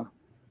first? You're fine.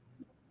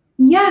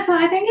 Yeah, so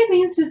I think it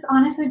means just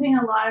honestly being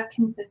a lot of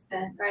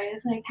consistent, right?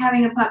 It's like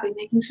having a puppy,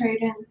 making sure you're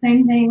doing the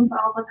same things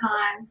all the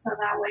time, so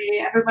that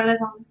way everybody's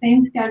on the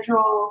same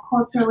schedule.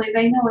 Culturally,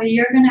 they know what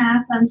you're going to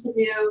ask them to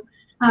do.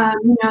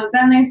 You know,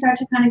 then they start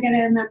to kind of get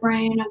it in their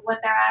brain of what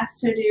they're asked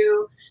to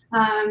do.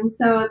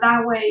 So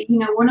that way, you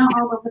know, we're not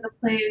all over the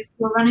place.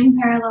 We're running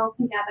parallel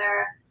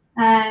together,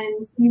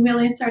 and you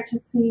really start to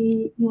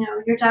see, you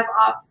know, your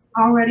DevOps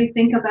already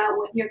think about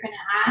what you're going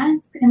to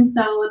ask. And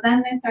so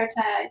then they start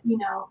to, you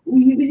know,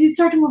 you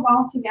start to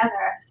evolve together.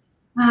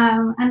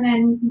 And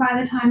then by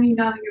the time, you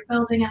know, you're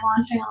building and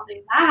launching all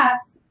these apps,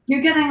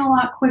 you're getting a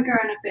lot quicker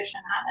and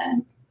efficient at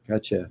it.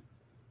 Gotcha.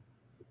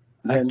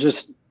 And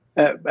just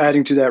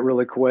adding to that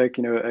really quick,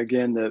 you know,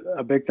 again,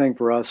 a big thing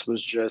for us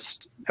was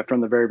just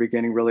from the very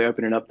beginning, really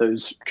opening up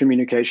those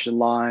communication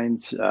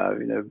lines.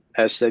 You know,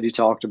 as Sadie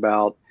talked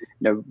about,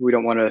 you know, we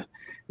don't want to,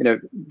 you know,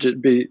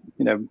 just be,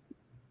 you know,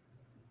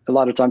 a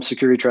lot of times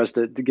security tries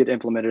to get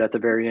implemented at the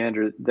very end,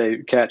 or they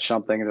catch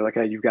something and they're like,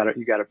 hey, you got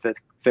to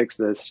fix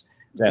this.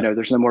 Yeah. You know,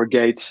 there's no more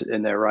gates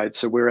in there, right?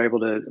 So we're able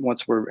to,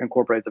 once we're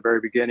incorporated at the very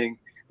beginning,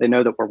 they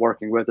know that we're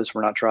working with us.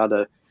 We're not trying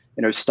to,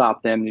 you know,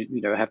 stop them,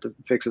 you know, have to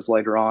fix this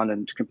later on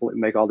and completely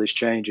make all these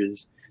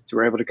changes. So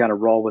we're able to kind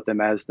of roll with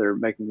them as they're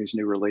making these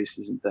new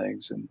releases and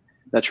things. And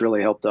that's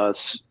really helped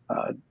us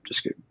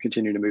just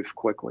continue to move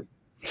quickly.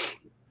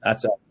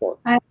 That's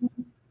excellent.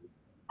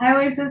 I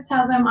always just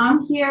tell them,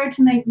 I'm here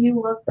to make you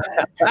look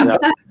good. Yeah.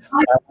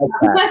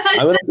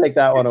 I'm going to take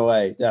that one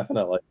away,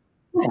 definitely.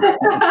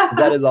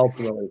 That is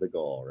ultimately the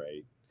goal,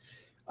 right?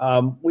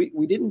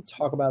 We didn't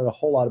talk about it a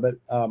whole lot, but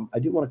I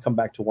do want to come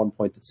back to one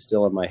point that's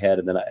still in my head.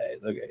 And then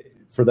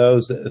for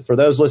those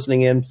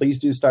listening in, please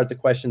do start the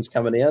questions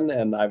coming in.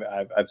 And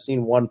I've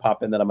seen one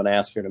pop in that I'm going to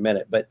ask here in a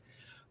minute. But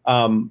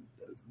how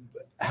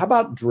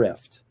about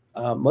drift?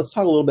 Let's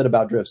talk a little bit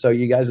about drift. So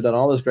you guys have done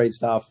all this great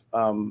stuff,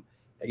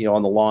 you know,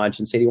 on the launch.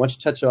 And Sadie, why don't you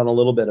touch on a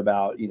little bit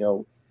about, you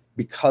know,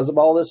 because of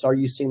all this, are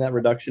you seeing that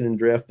reduction in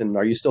drift, and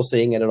are you still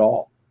seeing it at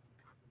all?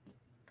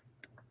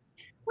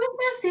 With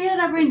just see it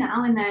every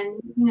now and then.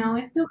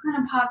 It still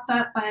kind of pops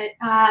up, but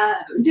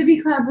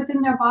DivvyCloud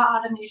within their bot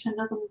automation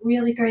does a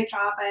really great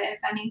job at if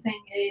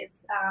anything is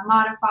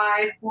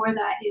modified or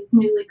that is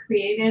newly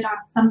created on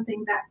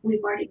something that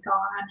we've already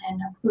gone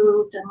and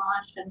approved and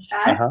launched and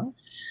checked.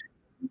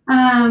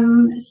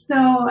 And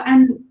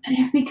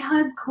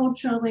because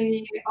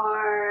culturally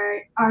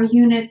our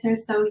units are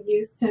so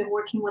used to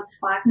working with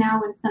Slack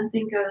now, when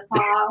something goes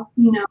off,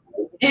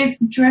 if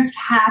drift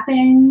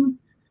happens,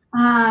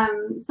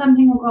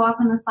 something will go off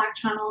on the Slack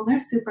channel and they're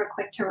super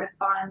quick to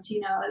respond.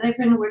 They've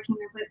been working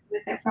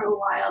with it for a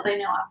while. They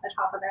know off the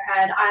top of their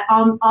head.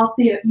 I'll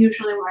see it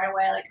usually right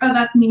away, like, oh,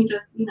 that's me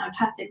just,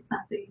 testing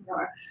something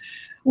or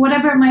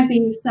whatever it might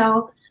be.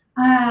 So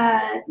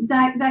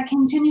that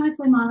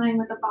continuously monitoring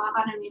with the bot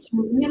automation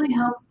really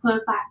helps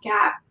close that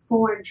gap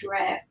for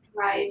drift,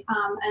 right?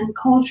 And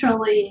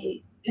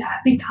culturally,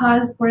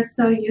 because we're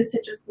so used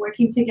to just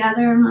working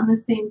together on the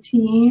same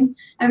team,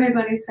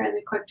 everybody's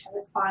fairly quick to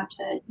respond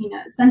to,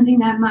 something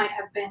that might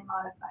have been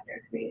modified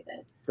or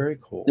created. Very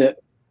cool. Yeah.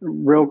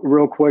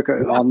 Real quick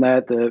on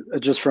that,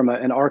 just from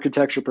an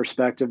architecture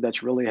perspective,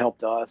 that's really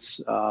helped us.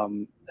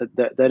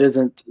 That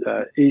isn't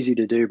easy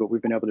to do, but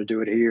we've been able to do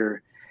it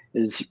here.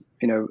 Is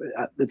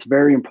it's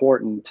very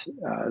important,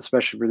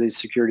 especially for these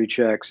security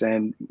checks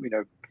and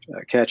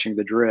catching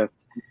the drift,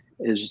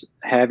 is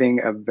having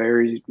a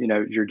very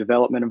your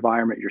development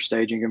environment, your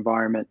staging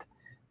environment.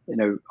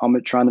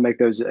 I'm trying to make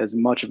those as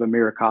much of a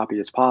mirror copy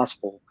as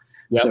possible.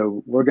 Yep.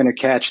 So we're going to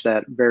catch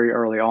that very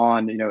early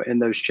on, in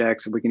those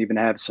checks, and we can even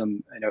have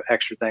some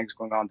extra things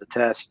going on to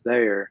test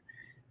there.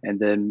 And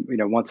then,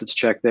 once it's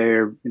checked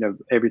there,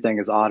 everything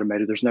is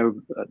automated.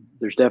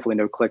 There's definitely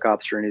no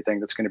ClickOps or anything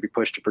that's going to be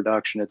pushed to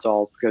production. It's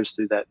all goes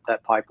through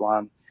that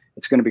pipeline.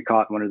 It's going to be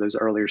caught in one of those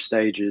earlier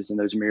stages and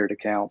those mirrored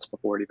accounts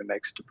before it even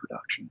makes it to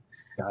production.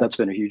 So that's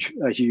been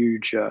had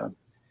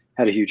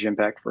a huge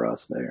impact for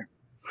us there.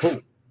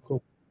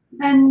 Cool.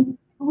 And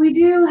we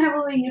do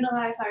heavily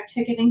utilize our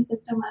ticketing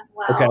system as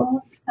well. Okay.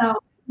 So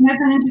there's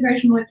an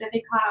integration with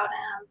DivvyCloud.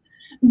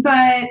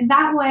 But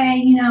that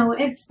way,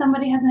 if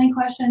somebody has any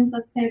questions,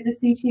 let's say the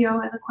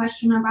CTO has a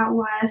question about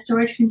why a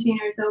storage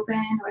container is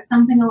open or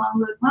something along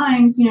those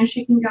lines,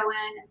 she can go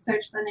in and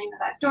search the name of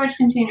that storage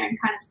container and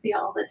kind of see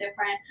all the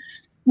different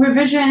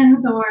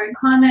revisions or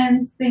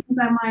comments, things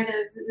that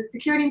the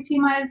security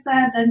team might have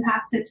said, then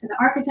passed it to the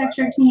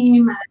architecture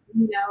team,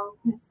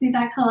 and, see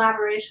that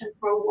collaboration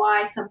for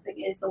why something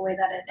is the way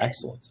that it is.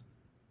 Excellent.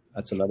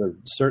 That's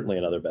certainly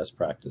another best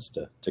practice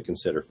to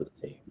consider for the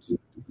teams.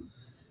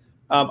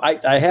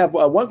 I have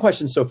one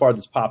question so far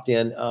that's popped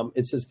in.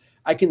 It says,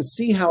 I can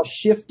see how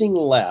shifting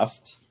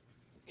left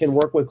can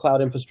work with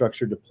cloud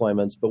infrastructure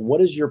deployments, but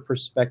what is your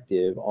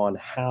perspective on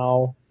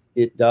how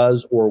it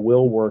does or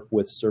will work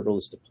with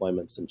serverless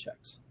deployments and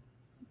checks?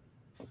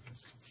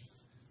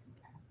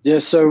 Yeah,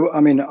 so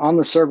on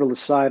the serverless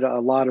side, a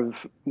lot of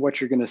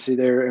what you're going to see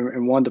there,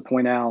 and one to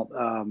point out,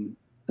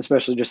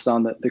 especially just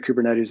on the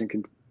Kubernetes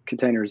and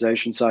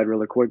containerization side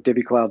really quick,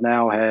 DivvyCloud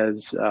now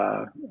has,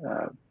 a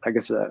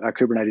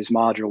Kubernetes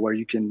module where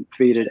you can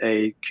feed it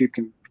a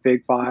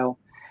kubeconfig file.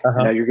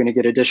 You're going to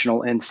get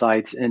additional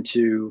insights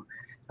into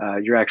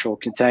your actual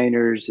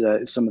containers,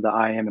 some of the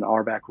IAM and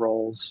RBAC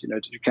roles,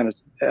 you're kind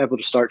of able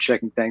to start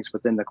checking things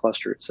within the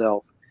cluster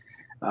itself,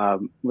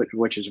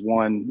 which is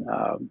one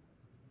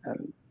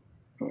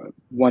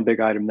big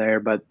item there.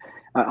 But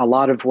a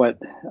lot of what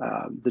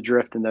the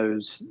drift in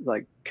those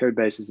like code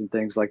bases and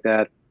things like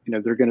that,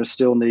 they're going to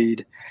still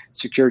need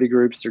security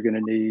groups. They're going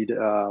to need,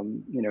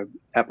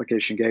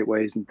 application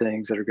gateways and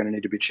things that are going to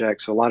need to be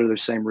checked. So a lot of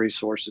those same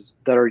resources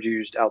that are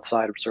used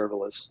outside of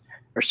serverless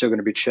are still going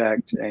to be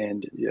checked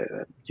and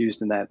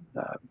used in that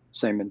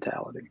same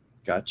mentality.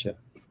 Gotcha.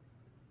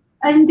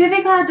 And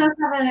DivvyCloud does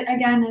have,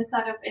 a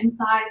set of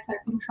insights or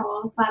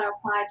controls that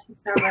apply to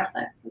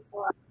serverless as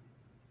well.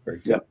 Very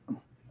good. Yep.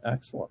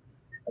 Excellent.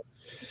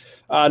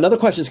 Another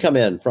question's come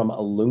in from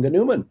Alunga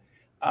Newman.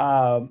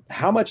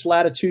 How much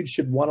latitude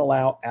should one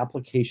allow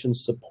application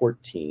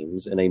support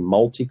teams in a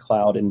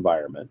multi-cloud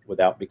environment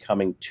without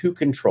becoming too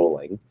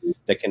controlling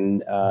that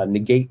can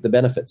negate the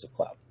benefits of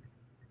cloud?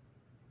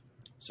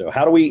 So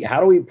how do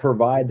we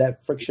provide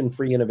that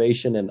friction-free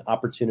innovation and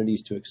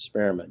opportunities to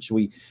experiment? Should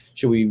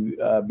we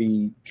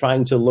be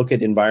trying to look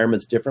at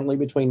environments differently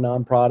between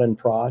non-prod and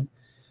prod?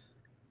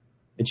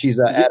 And she's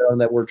added on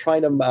that we're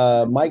trying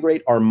to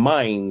migrate our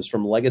minds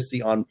from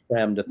legacy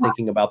on-prem to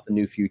thinking about the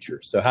new future.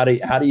 So how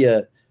do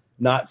you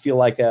not feel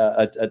like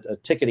a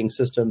ticketing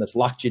system that's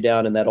locked you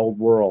down in that old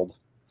world?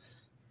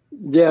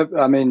 Yeah,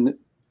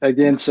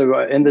 again,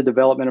 so in the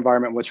development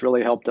environment, what's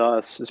really helped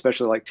us,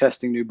 especially like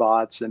testing new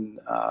bots and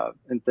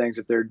things,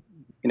 if they're,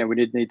 we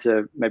need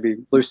to maybe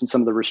loosen some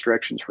of the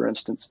restrictions, for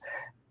instance,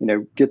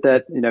 get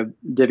that,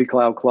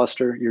 DivvyCloud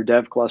cluster, your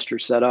dev cluster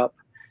set up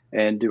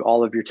and do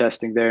all of your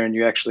testing there. And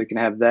you actually can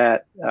have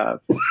that,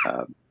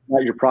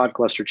 not your prod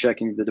cluster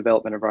checking the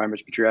development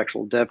environments, but your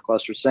actual dev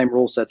cluster, same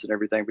rule sets and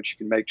everything, but you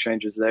can make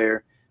changes there.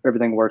 If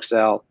everything works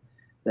out,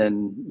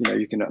 then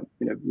you can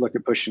look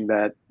at pushing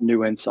that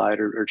new insight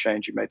or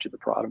change you made to the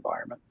prod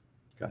environment.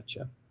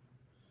 Gotcha.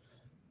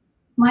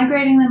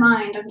 Migrating the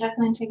mind. I'm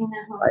definitely taking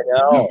that home. I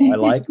know. I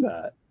like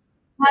that.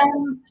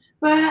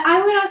 But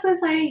I would also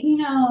say,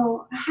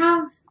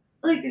 have,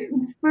 like,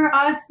 for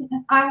us,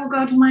 I will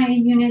go to my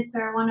units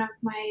or one of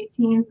my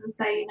teams and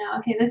say,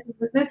 okay,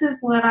 this is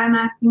what I'm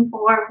asking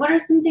for. What are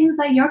some things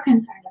that you're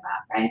concerned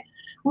about, right?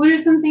 What are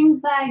some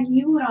things that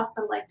you would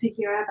also like to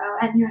hear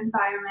about in your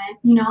environment?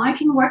 I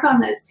can work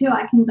on those too.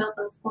 I can build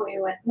those for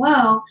you as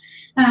well.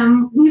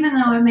 Even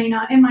though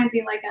it might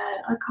be like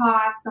a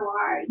cost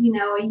or,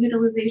 a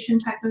utilization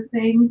type of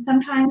thing.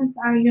 Sometimes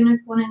our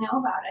units want to know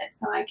about it.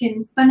 So I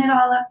can spin it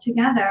all up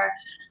together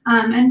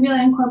and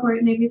really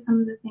incorporate maybe some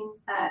of the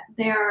things that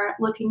they're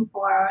looking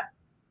for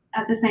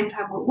at the same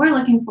time what we're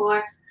looking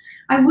for.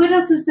 I would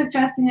also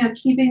suggest,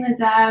 keeping the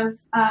dev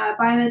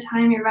by the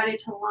time you're ready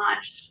to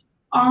launch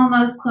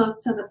almost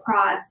close to the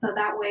prod, so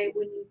that way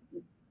when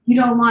you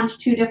don't launch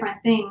two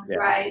different things,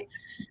 right?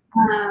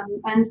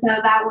 And so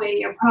that way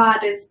your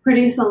prod is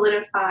pretty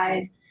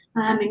solidified,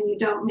 and you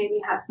don't maybe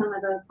have some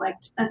of those like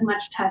as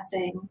much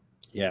testing.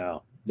 Yeah,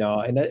 no,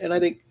 and I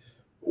think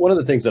one of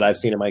the things that I've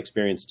seen in my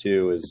experience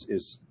too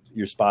is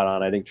you're spot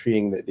on. I think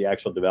treating the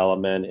actual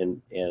development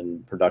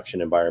and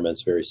production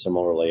environments very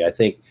similarly. I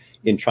think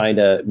in trying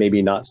to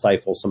maybe not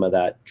stifle some of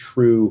that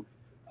true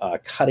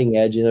cutting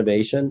edge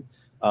innovation.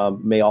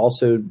 May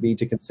also be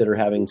to consider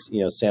having,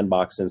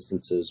 sandbox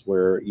instances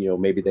where,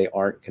 maybe they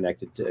aren't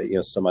connected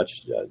to, so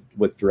much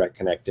with direct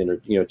connect to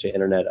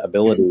internet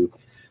ability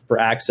for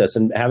access,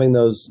 and having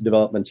those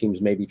development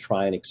teams maybe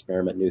try and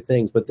experiment new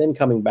things, but then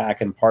coming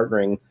back and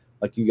partnering,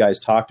 like you guys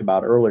talked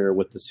about earlier,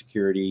 with the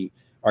security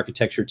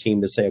architecture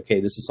team to say, okay,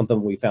 this is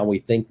something we found we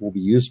think will be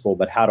useful,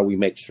 but how do we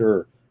make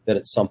sure that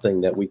it's something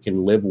that we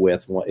can live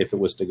with if it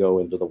was to go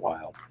into the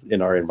wild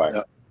in our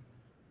environment?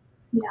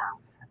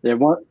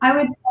 Yeah. I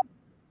would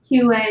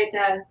QA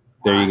dev.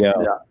 There you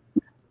go.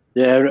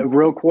 Yeah,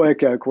 real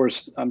quick, of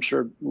course, I'm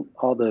sure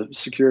all the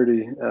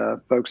security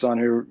folks on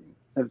here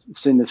have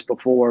seen this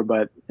before,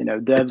 but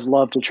devs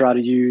love to try to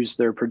use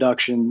their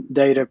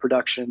data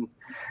production,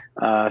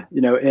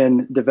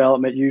 in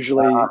development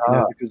usually,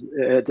 because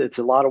it's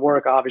a lot of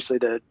work, obviously,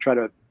 to try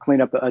to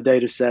clean up a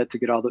data set to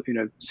get all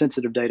the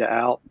sensitive data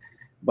out.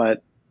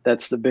 But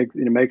that's the big,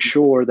 make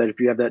sure that if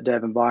you have that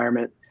dev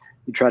environment,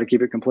 you try to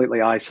keep it completely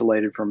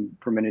isolated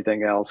from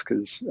anything else.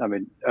 Because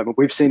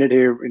we've seen it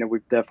here.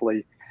 We've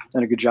definitely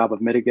done a good job of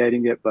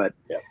mitigating it, but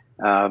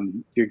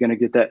you're going to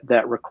get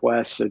that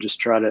request. So just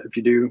try to, if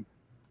you do,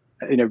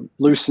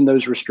 loosen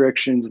those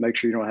restrictions, make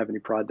sure you don't have any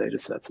prod data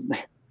sets in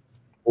there.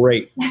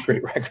 Great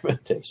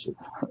recommendation.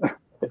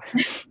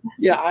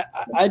 Yeah,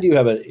 I do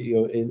have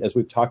as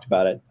we've talked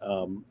about it,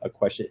 a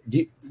question.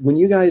 When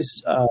you guys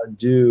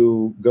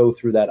do go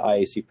through that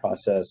IAC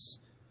process,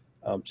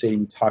 say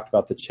you talked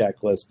about the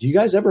checklist, do you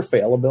guys ever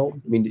fail a build?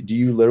 I mean, do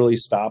you literally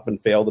stop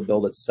and fail the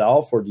build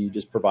itself, or do you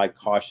just provide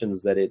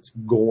cautions that it's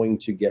going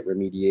to get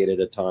remediated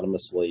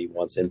autonomously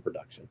once in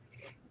production?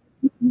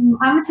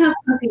 I'm a tough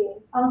cookie.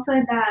 I'll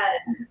say that.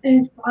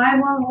 If I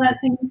won't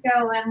let things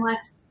go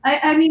unless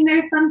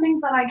there's some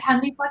things that I can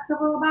be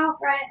flexible about,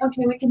 right?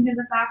 Okay, we can do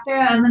this after,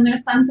 and then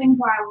there's some things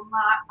where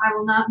I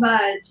will not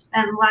budge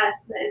unless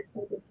it's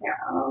taken care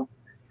of.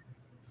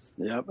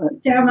 Yep.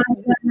 Jeremiah,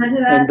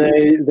 and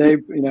they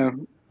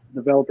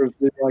developers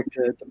do like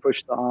to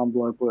push the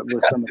envelope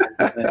with some of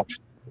those things,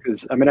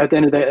 because at the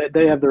end of the day,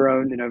 they have their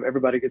own.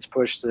 Everybody gets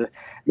pushed to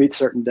meet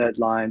certain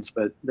deadlines,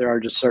 but there are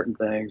just certain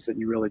things that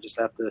you really just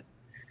have to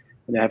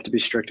be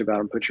strict about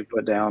and put your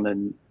foot down.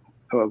 And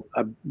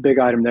a big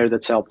item there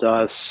that's helped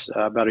us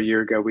about a year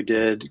ago, we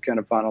did kind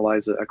of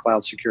finalize a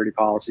cloud security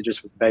policy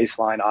just with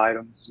baseline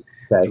items.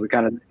 Okay. So we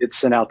kind of get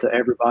sent out to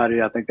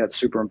everybody. I think that's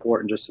super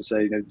important, just to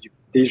say,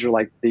 these are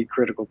like the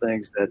critical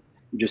things that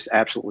you just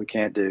absolutely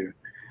can't do.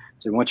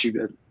 So once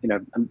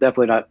I'm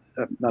definitely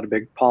not a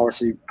big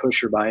policy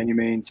pusher by any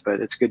means,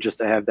 but it's good just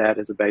to have that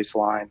as a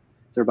baseline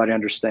so everybody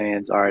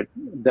understands, all right,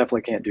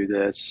 definitely can't do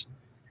this.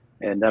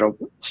 And that'll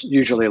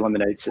usually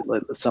eliminates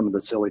some of the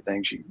silly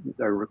things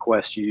or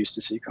requests you used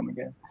to see coming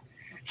in.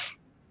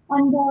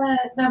 And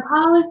the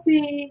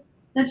policy,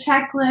 the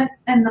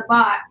checklist, and the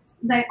bots,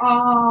 they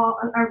all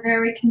are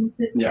very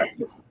consistent. Yeah.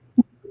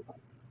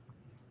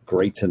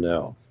 Great to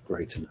know.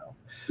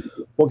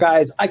 Well,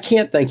 guys, I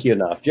can't thank you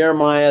enough.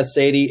 Jeremiah,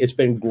 Sadie, it's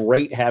been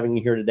great having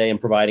you here today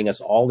and providing us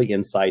all the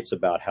insights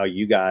about how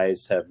you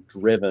guys have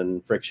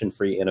driven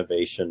friction-free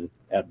innovation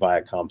at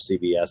Viacom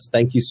CBS.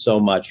 Thank you so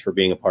much for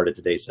being a part of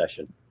today's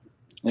session.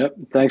 Yep.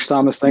 Thanks,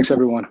 Thomas. Thanks,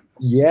 everyone.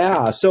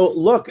 Yeah. So,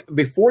 look,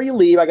 before you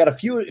leave, I got a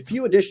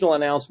few additional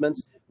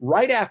announcements.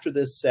 Right after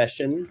this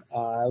session,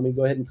 let me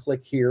go ahead and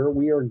click here.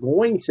 We are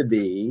going to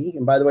be,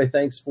 and by the way,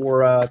 thanks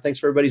for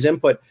everybody's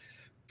input.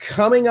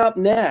 Coming up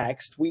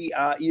next,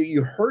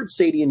 you heard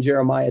Sadie and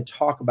Jeremiah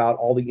talk about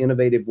all the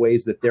innovative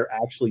ways that they're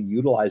actually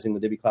utilizing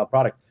the DivvyCloud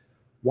product.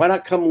 Why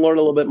not come learn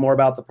a little bit more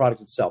about the product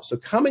itself? So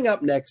coming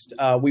up next,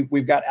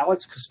 we've got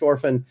Alex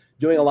Kostorfin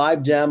doing a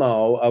live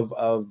demo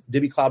of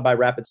DivvyCloud by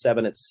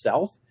Rapid7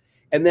 itself.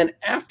 And then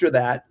after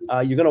that,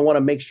 you're going to want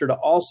to make sure to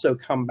also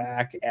come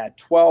back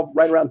at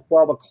right around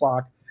 12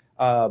 o'clock.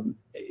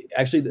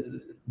 actually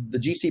the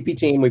GCP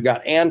team. We've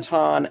got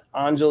Anton,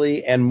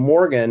 Anjali, and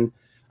Morgan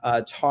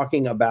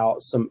talking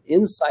about some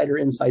insider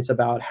insights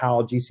about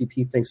how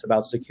GCP thinks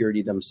about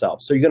security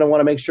themselves. So you're going to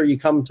want to make sure you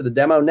come to the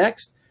demo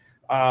next,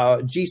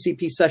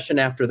 GCP session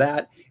after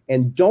that.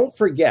 And don't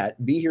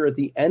forget, be here at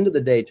the end of the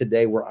day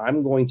today, where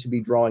I'm going to be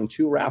drawing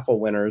 2 raffle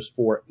winners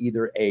for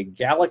either a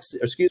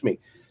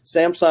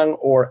Samsung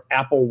or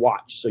Apple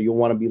Watch. So you'll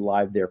want to be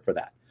live there for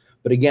that.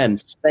 But again,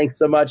 thanks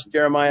so much,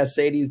 Jeremiah,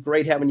 Sadie.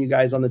 Great having you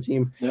guys on the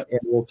team. Yep. And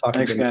we'll talk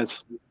Thanks, again.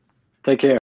 guys. Take care.